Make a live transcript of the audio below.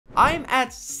I'm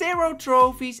at 0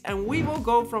 trophies and we will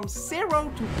go from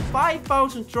 0 to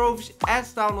 5,000 trophies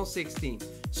as Town Hall 16.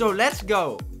 So let's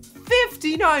go.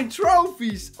 59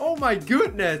 trophies! Oh my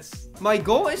goodness! My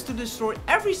goal is to destroy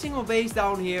every single base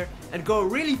down here and go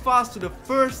really fast to the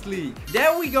first league.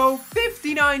 There we go,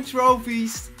 59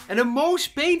 trophies. And the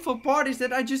most painful part is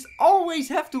that I just always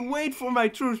have to wait for my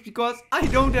troops because I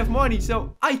don't have money,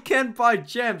 so I can't buy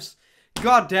gems.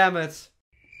 God damn it.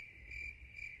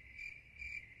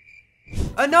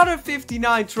 Another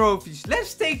 59 trophies.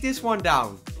 Let's take this one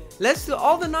down. Let's do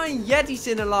all the 9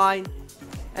 Yetis in a line.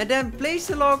 And then place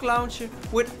the log launcher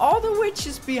with all the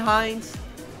witches behind.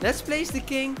 Let's place the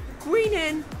king, queen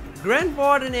in, grand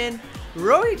warden in,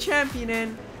 royal champion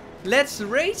in. Let's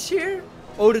race here.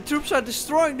 Oh, the troops are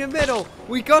destroying the middle.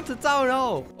 We got the town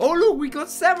hall. Oh look, we got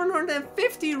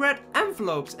 750 red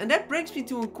envelopes. And that brings me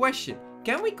to a question.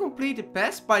 Can we complete the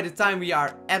pass by the time we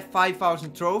are at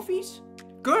 5,000 trophies?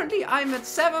 Currently I'm at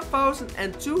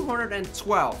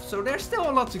 7,212. So there's still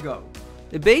a lot to go.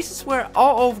 The bases were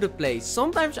all over the place.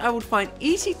 Sometimes I would find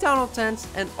easy Town Hall 10s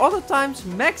and other times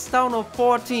max Town Hall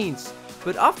 14s.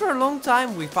 But after a long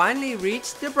time we finally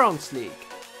reached the Bronze League.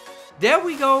 There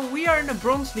we go, we are in the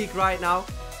Bronze League right now.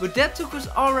 But that took us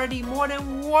already more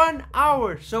than 1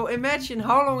 hour. So imagine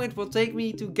how long it will take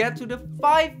me to get to the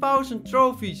 5,000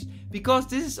 trophies. Because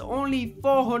this is only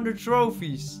 400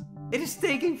 trophies. It is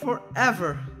taking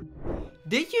forever.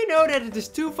 Did you know that it is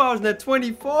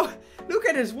 2024? Look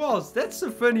at his walls. That's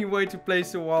a funny way to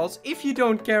place the walls if you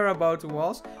don't care about the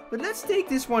walls. But let's take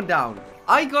this one down.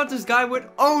 I got this guy with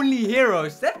only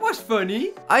heroes. That was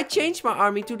funny. I changed my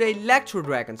army to the Electro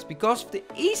Dragons because of the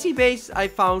easy bases I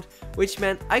found, which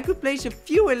meant I could place a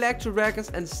few Electro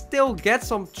Dragons and still get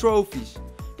some trophies.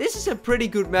 This is a pretty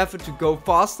good method to go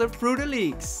faster through the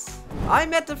leagues.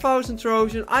 I'm at the 1,000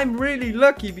 trophies and I'm really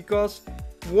lucky because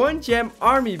 1 gem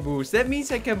army boost. That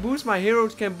means I can boost my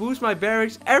heroes, can boost my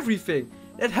barracks, everything.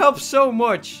 That helps so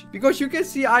much. Because you can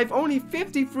see I've only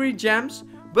 53 gems.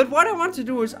 But what I want to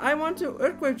do is I want to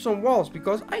upgrade some walls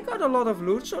because I got a lot of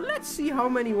loot. So let's see how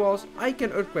many walls I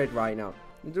can upgrade right now.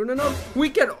 We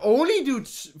can only do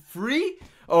 3?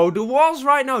 Oh, the walls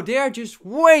right now, they are just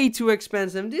way too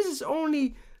expensive. This is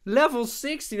only level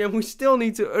 16 and we still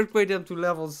need to upgrade them to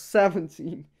level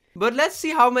 17. But let's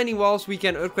see how many walls we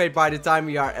can upgrade by the time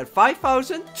we are at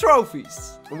 5,000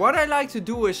 trophies. What I like to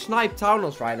do is snipe town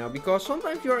halls right now. Because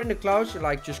sometimes you're in the clouds, you're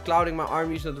like just clouding my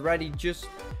armies not ready, just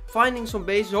finding some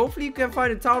bases. Hopefully you can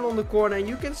find a town on the corner. And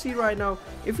you can see right now,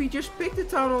 if we just pick the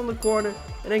town on the corner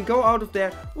and then go out of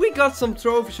there, we got some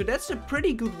trophies. So that's a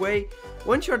pretty good way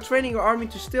once you're training your army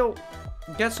to still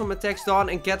get some attacks done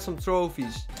and get some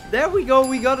trophies. There we go,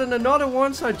 we got another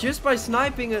one star just by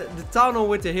sniping the town hall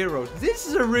with the heroes. This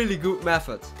is a really good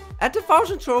method. At the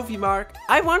 1,000 trophy mark,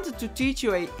 I wanted to teach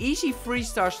you a easy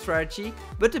 3-star strategy,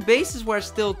 but the bases were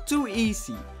still too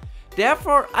easy.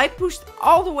 Therefore, I pushed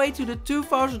all the way to the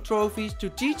 2,000 trophies to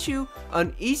teach you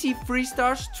an easy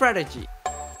 3-star strategy.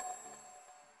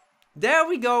 There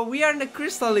we go, we are in the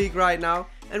Crystal League right now,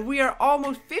 and we are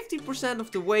almost 50%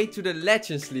 of the way to the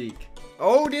Legends League.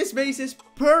 Oh, this base is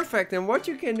perfect, and what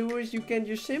you can do is you can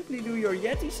just simply do your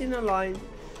Yetis in a line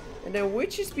and then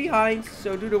witches behind.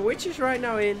 So do the witches right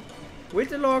now in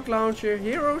with the log launcher,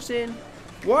 heroes in,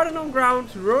 warden on ground,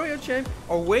 royal champion,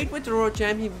 or wait with the royal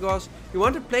champion because you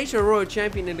want to place your royal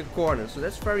champion in the corner, so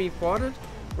that's very important.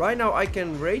 Right now I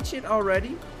can rage it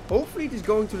already. Hopefully it is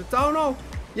going to the town hall.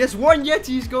 Yes, 1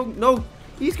 Yeti is going, no,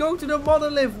 he's going to the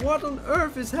monolith. What on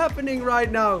earth is happening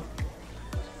right now?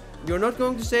 You're not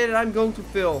going to say that I'm going to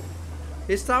fail.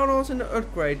 His town hall is in the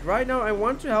upgrade. Right now I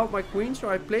want to help my queen, so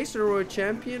I place the royal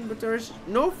champion, but there is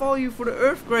no value for the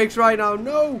earthquakes right now.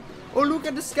 No! Oh, look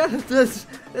at the skeletons.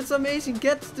 That's amazing.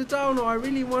 Get the town hall. I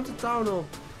really want the town hall.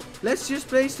 Let's just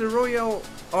place the royal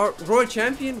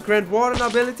champion, grand warden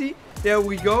ability. There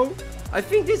we go. I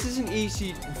think this is an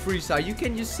easy freestyle. You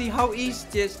can just see how easy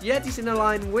it is. Yetis in a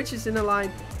line, witches in a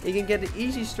line. You can get the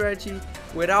easy strategy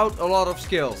without a lot of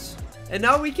skills. And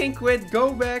now we can quit,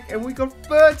 go back, and we got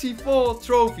 34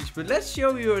 trophies. But let's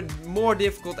show you a more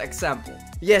difficult example.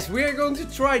 Yes, we are going to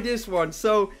try this one.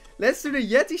 So let's do the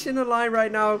Yetis in a line right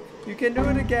now. You can do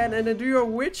it again and then do your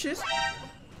witches.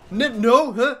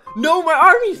 No, my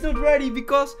army is not ready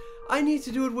because I need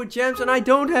to do it with gems and I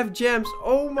don't have gems.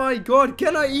 Oh my god,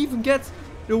 can I even get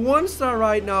the 1-star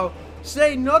right now?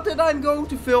 Say not that I'm going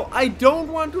to fail. I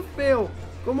don't want to fail.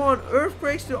 Come on,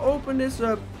 earthquakes to open this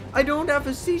up. I don't have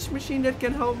a siege machine that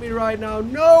can help me right now.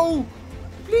 No!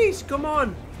 Please, come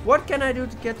on. What can I do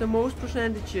to get the most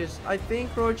percentages? I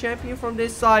think royal champion from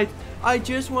this side. I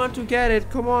just want to get it.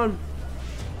 Come on.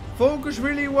 Focus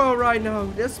really well right now.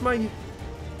 That's my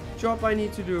job I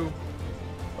need to do.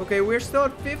 Okay, we're still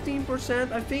at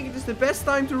 15%. I think it is the best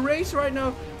time to race right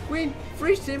now. Queen,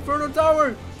 freeze the Inferno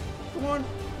Tower. Come on.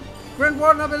 Grand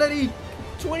Warden ability,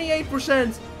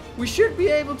 28%. We should be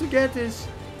able to get this.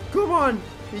 Come on.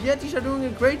 The Yetis are doing a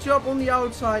great job on the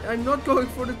outside. I'm not going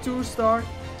for the 2-star.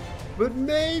 But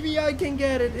maybe I can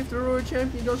get it if the Royal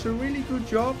Champion does a really good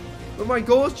job. But my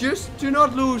goal is just to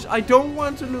not lose. I don't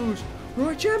want to lose.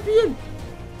 Royal Champion,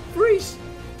 freeze.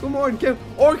 Come on.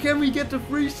 Can we get the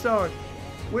 3-star?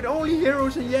 With only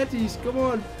heroes and Yetis. Come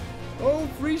on. Oh,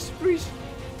 freeze, freeze.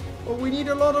 Oh, we need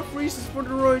a lot of freezes for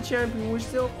the Royal Champion. We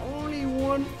still only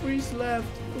 1 freeze left.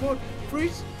 Come on,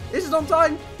 freeze. Is it on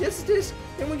time? Yes, it is.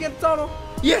 Can we get the Town Hall?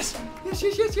 Yes. Yes,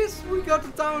 yes, yes, yes. We got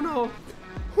the Town Hall.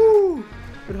 Whew.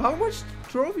 But how much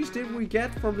trophies did we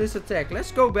get from this attack?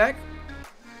 Let's go back.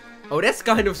 Oh, that's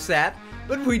kind of sad.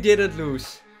 But we didn't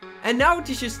lose. And now it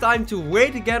is just time to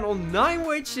wait again on 9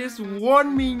 witches,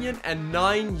 1 minion and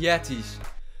 9 Yetis.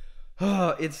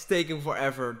 It's taking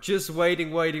forever. Just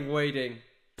waiting, waiting, waiting.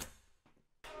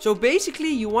 So basically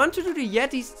you want to do the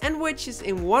Yetis and witches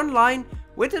in one line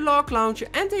with the lock launcher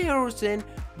and the heroes in,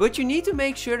 but you need to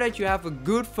make sure that you have a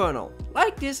good funnel,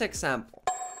 like this example.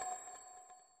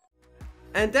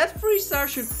 And that 3-star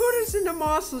should put us in the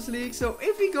Masters League, so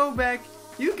if we go back,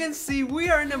 you can see we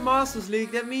are in the Masters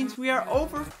League. That means we are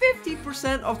over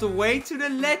 50% of the way to the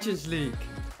Legends League.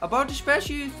 About the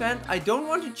special event, I don't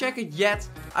want to check it yet.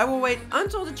 I will wait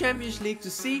until the Champions League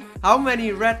to see how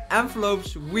many red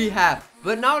envelopes we have.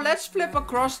 But now let's flip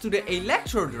across to the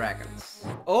Electro Dragons.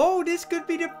 Oh, this could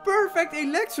be the perfect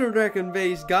Electro Dragon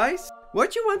base, guys.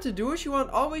 What you want to do is you want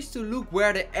always to look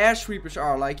where the air sweepers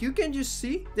are. Like you can just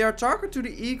see, they are targeted to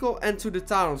the eagle and to the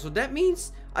town. So that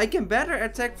means I can better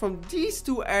attack from these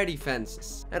 2 air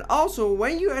defenses. And also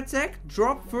when you attack,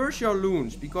 drop first your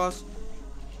loons, because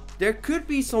there could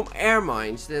be some air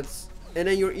mines and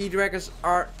then your E-Dragons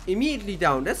are immediately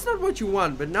down. That's not what you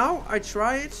want, but now I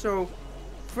try it. So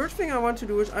first thing I want to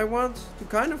do is I want to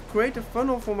kind of create a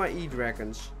funnel for my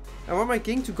E-Dragons. I want my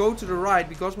king to go to the right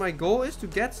because my goal is to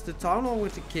get the town hall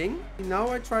with the king. Now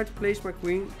I try to place my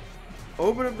queen,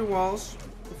 open up the walls.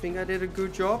 I think I did a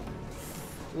good job.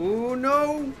 Oh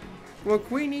no! Well,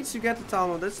 queen needs to get the town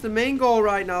hall. That's the main goal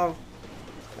right now.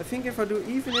 I think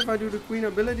even if I do the queen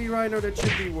ability right now, that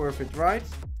should be worth it, right?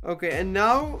 Okay, and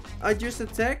now I just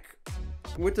attack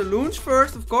with the loons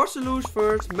first. Of course the loons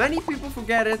first. Many people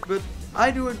forget it, but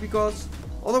I do it because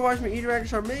otherwise my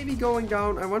E-Dragons are maybe going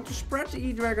down. I want to spread the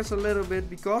E-Dragons a little bit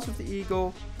because of the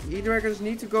eagle. The E-Dragons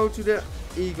need to go to the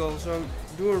eagle. So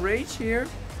do a rage here.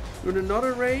 Do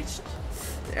another rage.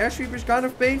 The air sweep is kind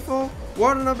of painful.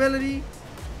 Warden ability.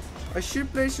 I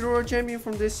should place the Royal Champion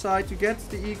from this side to get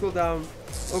the eagle down.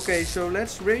 Okay, so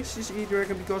let's rage this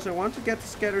E-Dragon because I want to get the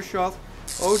scatter shot.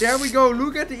 Oh, there we go.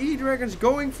 Look at the E-Dragons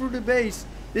going through the base.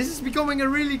 This is becoming a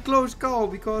really close call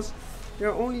because there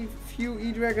are only few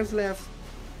E-Dragons left.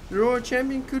 The Royal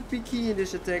Champion could be key in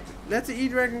this attack. Let the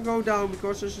E-Dragon go down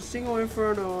because there's a single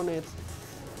Inferno on it.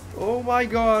 Oh my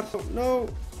god. No,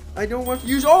 I don't want to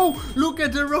use... Oh, look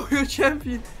at the Royal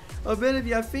Champion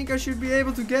ability. I think I should be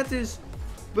able to get this.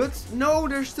 But no,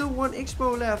 there's still 1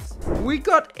 expo left. We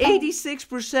got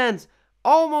 86%.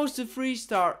 Almost a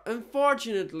 3-star,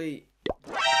 unfortunately.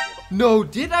 No,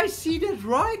 did I see that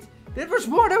right? That was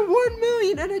more than 1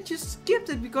 million and I just skipped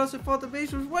it because I thought the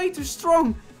base was way too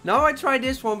strong. Now I try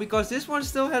this one because this one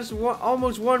still has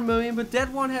almost 1 million, but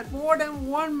that one had more than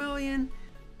 1 million.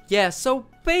 Yeah, so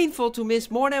painful to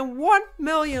miss more than 1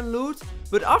 million loot.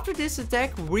 But after this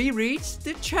attack, we reached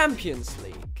the Champions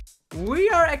League. We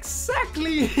are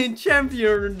exactly in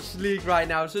Champions League right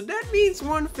now. So that means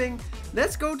one thing.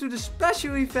 Let's go to the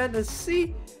special event and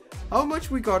see how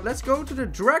much we got. Let's go to the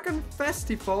Dragon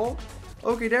Festival.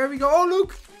 Okay, there we go. Oh,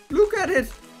 look. Look at it.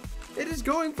 It is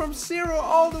going from 0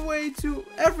 all the way to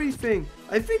everything.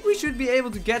 I think we should be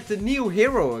able to get the new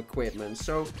hero equipment.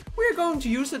 So we're going to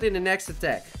use it in the next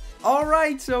attack.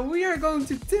 Alright, so we are going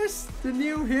to test the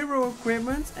new hero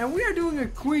equipment and we are doing a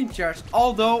queen charge.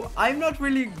 Although I'm not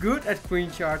really good at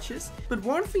queen charges. But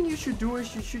one thing you should do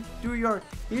is you should do your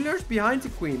healers behind the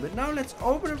queen. But now let's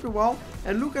open up the wall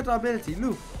and look at the ability.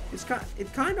 Look,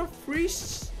 it kind of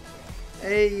freezes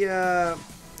a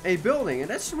building and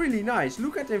that's really nice.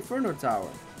 Look at the Inferno Tower.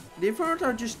 The Inferno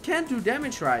Tower just can't do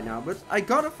damage right now, but I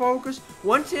gotta focus.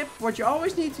 One tip, what you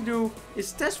always need to do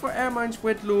is test for air mines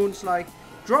with loons, like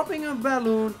dropping a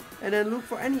balloon and then look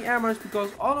for any air mines because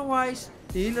otherwise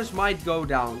the healers might go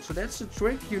down. So that's a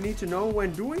trick you need to know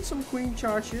when doing some queen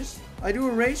charges. I do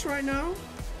a race right now.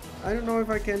 I don't know if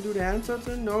I can do the hand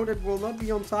turtle. No, that will not be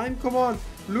on time. Come on.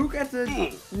 Look at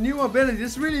the new ability.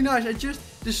 This is really nice. I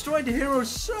just destroyed the hero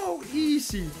so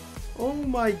easy. Oh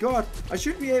my god. I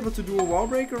should be able to do a wall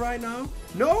breaker right now.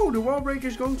 No, the wall breaker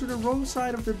is going to the wrong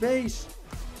side of the base.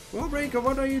 Wall breaker,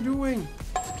 what are you doing?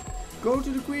 Go to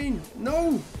the queen.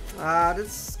 No.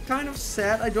 That's kind of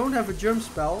sad. I don't have a jump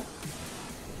spell.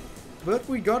 But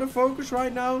we gotta focus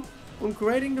right now on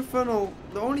creating the funnel.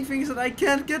 The only thing is that I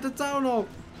can't get the town hall.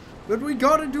 But we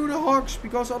gotta do the hogs,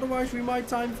 because otherwise we might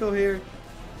time fill here.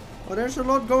 Oh, there's a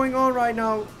lot going on right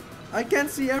now. I can't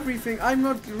see everything. I'm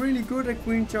not really good at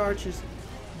queen charges.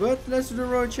 But let's do the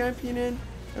royal champion in.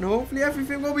 And hopefully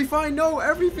everything will be fine. No,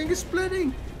 everything is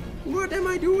splitting. What am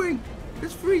I doing?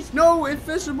 Let's freeze. No,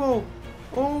 invisible.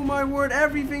 Oh my word,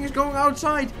 everything is going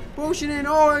outside. Potion in.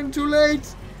 Oh, I'm too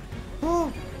late.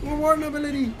 Oh, more warden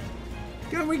ability.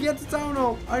 Can we get the town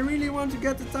hall? I really want to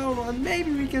get the town hall. And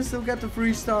maybe we can still get the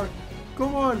 3-star.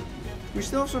 Come on. We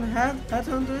still have some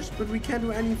headhunters, but we can't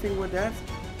do anything with that.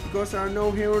 Because there are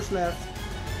no heroes left.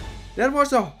 That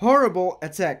was a horrible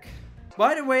attack.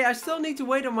 By the way, I still need to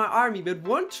wait on my army. But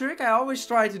one trick I always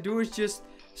try to do is just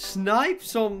snipe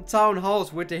some town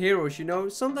halls with the heroes, you know.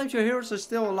 Sometimes your heroes are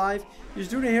still alive.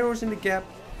 Just do the heroes in the gap.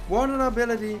 Warden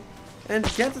ability. And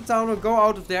get the town hall, go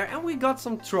out of there. And we got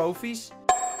some trophies.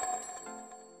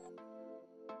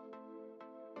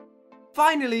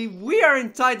 Finally, we are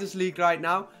in Titans League right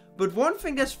now. But one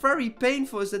thing that's very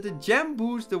painful is that the gem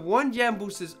boost, the 1 gem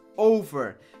boost is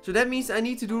over. So that means I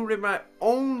need to do it with my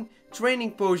own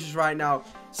training potions right now.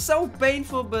 So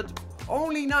painful, but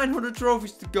only 900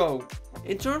 trophies to go.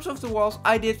 In terms of the walls,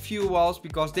 I did few walls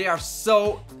because they are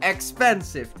so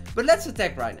expensive. But let's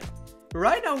attack right now.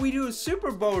 Right now we do a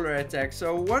super bowler attack.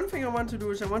 So one thing I want to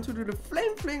do is I want to do the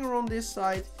flame flinger on this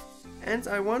side. And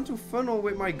I want to funnel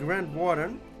with my Grand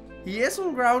Warden. He is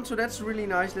on ground, so that's really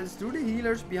nice. Let's do the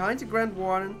healers behind the Grand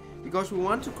Warden. Because we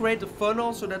want to create the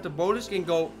funnel so that the bowlers can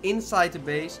go inside the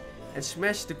base and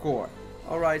smash the core.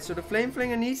 Alright, so the Flame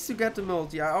Flinger needs to get the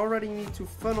multi. I already need to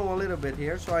funnel a little bit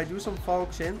here, so I do some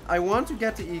Falks in. I want to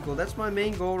get the Eagle. That's my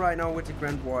main goal right now with the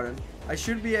Grand Warden. I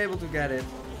should be able to get it.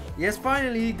 Yes,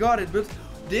 finally he got it. But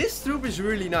this troop is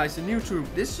really nice, the new troop.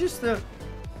 This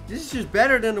is just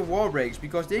better than the wall breaks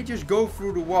because they just go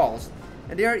through the walls.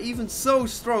 And they are even so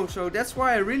strong, so that's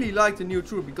why I really like the new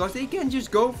troop. Because they can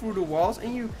just go through the walls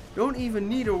and you don't even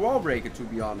need a wall breaker, to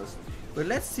be honest. But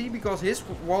let's see, because his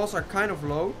walls are kind of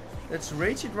low. Let's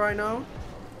rage it right now.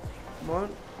 Come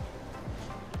on.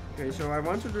 Okay, so I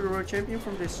want to do the Royal Champion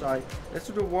from this side. Let's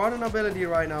do the Warden ability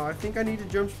right now. I think I need a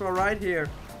jump spell right here.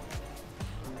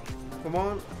 Come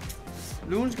on.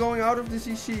 Loon's going out of the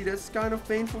CC. That's kind of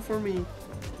painful for me.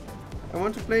 I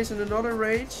want to place in another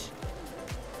rage.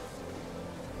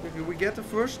 Okay, we get the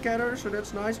first scatter, so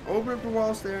that's nice. Open up the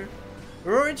walls there.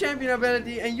 Roaring Champion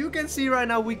ability, and you can see right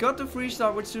now we got the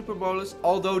 3-star with Super Bowlers.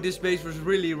 Although this base was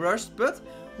really rushed, but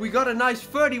we got a nice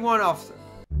 31 after.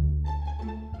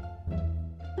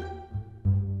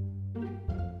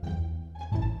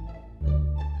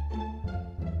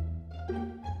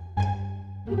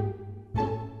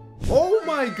 Oh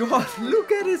my god,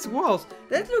 look at his walls.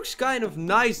 That looks kind of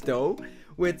nice though,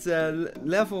 with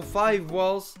level 5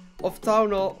 walls of Town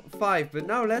Hall 5. But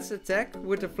now let's attack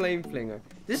with the Flame Flinger.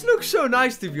 This looks so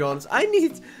nice, to be honest. I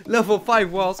need level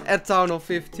 5 walls at Town Hall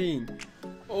 15.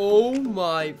 Oh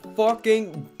my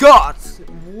fucking god!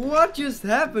 What just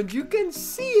happened? You can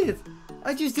see it!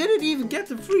 I just didn't even get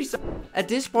the 3-star. At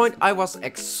this point I was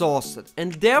exhausted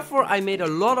and therefore I made a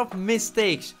lot of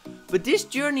mistakes. But this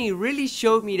journey really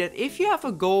showed me that if you have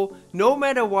a goal, no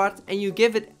matter what, and you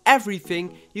give it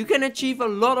everything, you can achieve a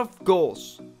lot of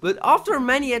goals. But after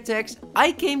many attacks,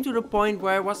 I came to the point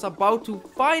where I was about to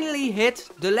finally hit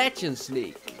the Legends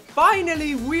League.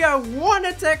 Finally, we are 1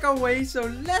 attack away, so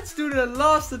let's do the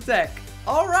last attack.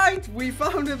 Alright, we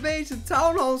found a base in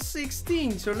Town Hall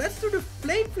 16, so let's do the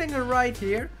Flame Flinger right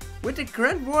here. With the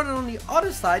Grand Warden on the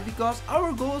other side, because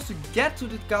our goal is to get to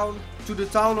the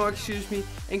town hall,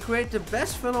 and create the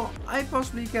best funnel I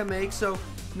possibly can make. So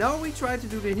now we try to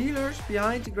do the healers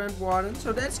behind the Grand Warden.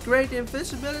 So that's great. The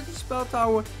invisibility spell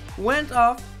tower went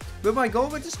off. But my goal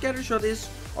with the scatter shot is,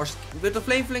 or with the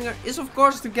Flame Flinger, is of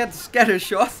course to get the scatter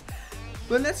shot.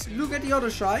 But let's look at the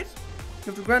other side. We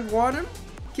have the Grand Warden,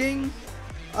 King,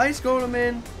 Ice Golem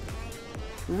in,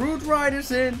 Root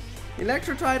Riders in,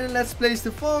 Electro Titan. Let's place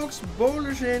the Folks,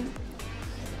 Bowlers in.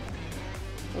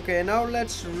 Okay, and now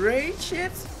let's rage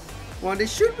it. Well, they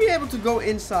should be able to go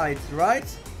inside, right?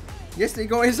 Yes, they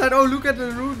go inside. Oh, look at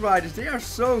the Root Riders. They are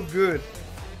so good.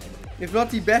 If not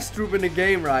the best troop in the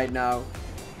game right now.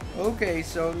 Okay,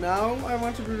 so now I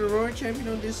want to do the Royal Champion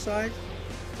on this side.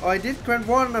 Oh, I did grant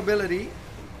one ability.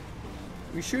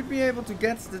 We should be able to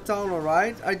get the town hall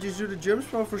right. I just do the jump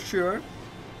spell for sure.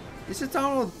 Is the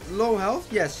town hall low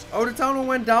health? Yes. Oh, the town hall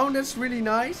went down. That's really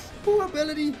nice. Ooh,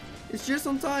 ability. It's just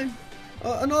on time.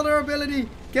 Another ability.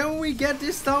 Can we get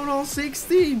this town hall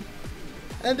 16?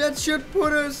 And that should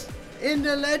put us in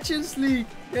the Legends League.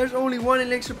 There's only one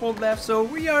elixir pot left, so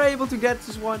we are able to get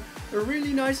this one. A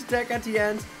really nice attack at the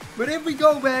end. But if we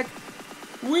go back,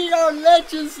 we are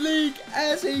Legends League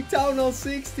as a Town Hall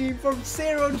 16 from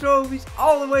 0 trophies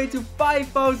all the way to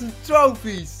 5,000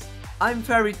 trophies. I'm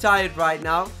very tired right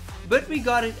now, but we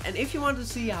got it. And if you want to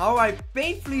see how I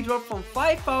painfully dropped from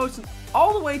 5,000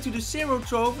 all the way to the 0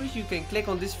 trophies, you can click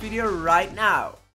on this video right now.